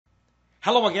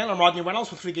Hello again, I'm Rodney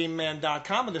Reynolds with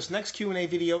FreeGameMan.com, and this next Q&A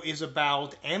video is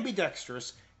about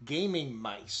ambidextrous gaming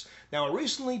mice. Now, I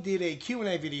recently did a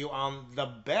Q&A video on the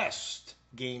best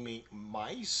gaming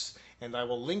mice, and I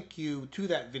will link you to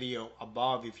that video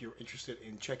above if you're interested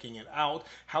in checking it out.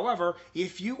 However,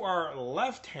 if you are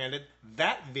left-handed,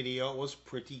 that video was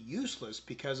pretty useless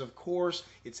because, of course,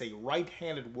 it's a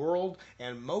right-handed world,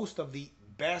 and most of the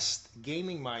best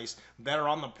gaming mice that are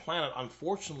on the planet,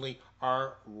 unfortunately,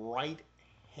 are right-handed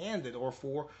or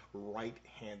for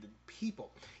right-handed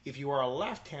people. If you are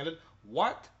left-handed,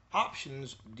 what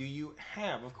options do you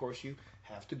have? Of course, you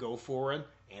have to go for an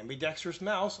ambidextrous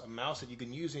mouse, a mouse that you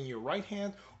can use in your right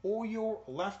hand or your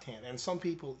left hand. And some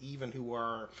people even who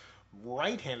are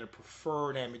right-handed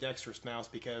prefer an ambidextrous mouse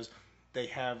because they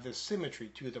have this symmetry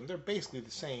to them. They're basically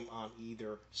the same on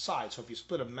either side. So if you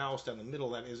split a mouse down the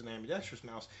middle that is an ambidextrous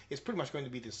mouse, it's pretty much going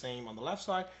to be the same on the left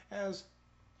side as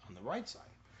on the right side.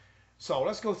 So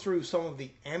let's go through some of the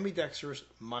ambidextrous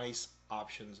mice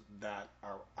options that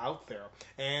are out there.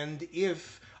 And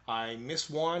if I miss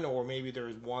one, or maybe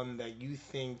there's one that you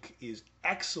think is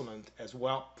excellent as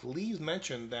well, please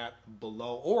mention that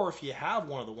below. Or if you have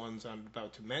one of the ones I'm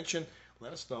about to mention,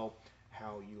 let us know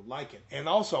how you like it. And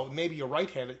also, maybe you're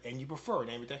right-handed and you prefer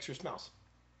an ambidextrous mouse.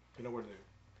 You know where to do.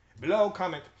 Below,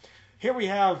 comment. Here we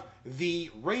have the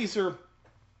Razer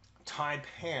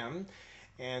Taipan.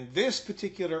 And this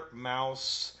particular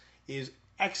mouse is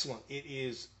excellent. It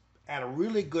is at a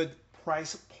really good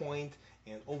price point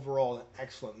and overall an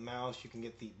excellent mouse. You can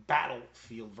get the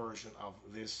Battlefield version of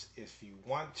this if you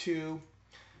want to.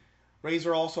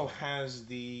 Razer also has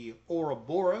the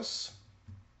Ouroboros,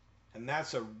 and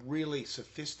that's a really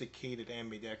sophisticated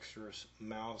ambidextrous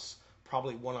mouse.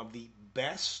 Probably one of the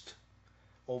best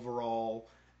overall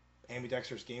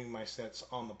ambidextrous gaming mice sets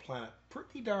on the planet.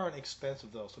 Pretty darn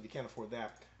expensive though, so if you can't afford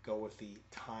that, go with the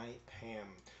Taipan.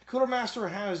 Cooler Master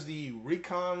has the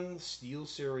Recon, Steel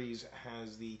Series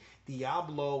has the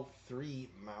Diablo 3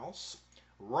 mouse.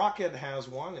 Rocket has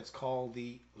one, it's called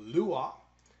the Lua.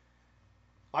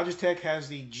 Logitech has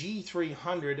the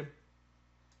G300,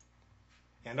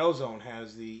 and Ozone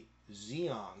has the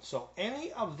Xeon. So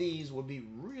any of these would be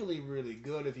really, really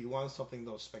good if you want something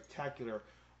though spectacular.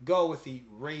 Go with the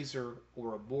Razer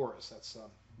Ouroboros. That's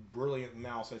a brilliant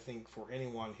mouse, I think, for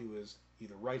anyone who is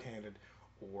either right-handed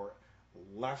or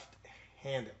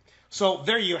left-handed. So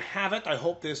there you have it. I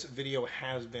hope this video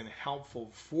has been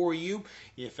helpful for you.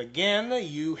 If, again,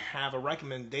 you have a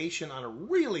recommendation on a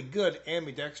really good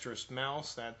ambidextrous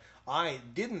mouse that I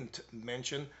didn't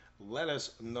mention, let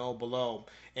us know below.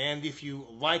 And if you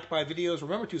like my videos,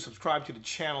 remember to subscribe to the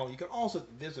channel. You can also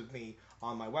visit me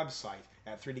on my website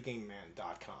at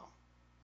 3dgameman.com.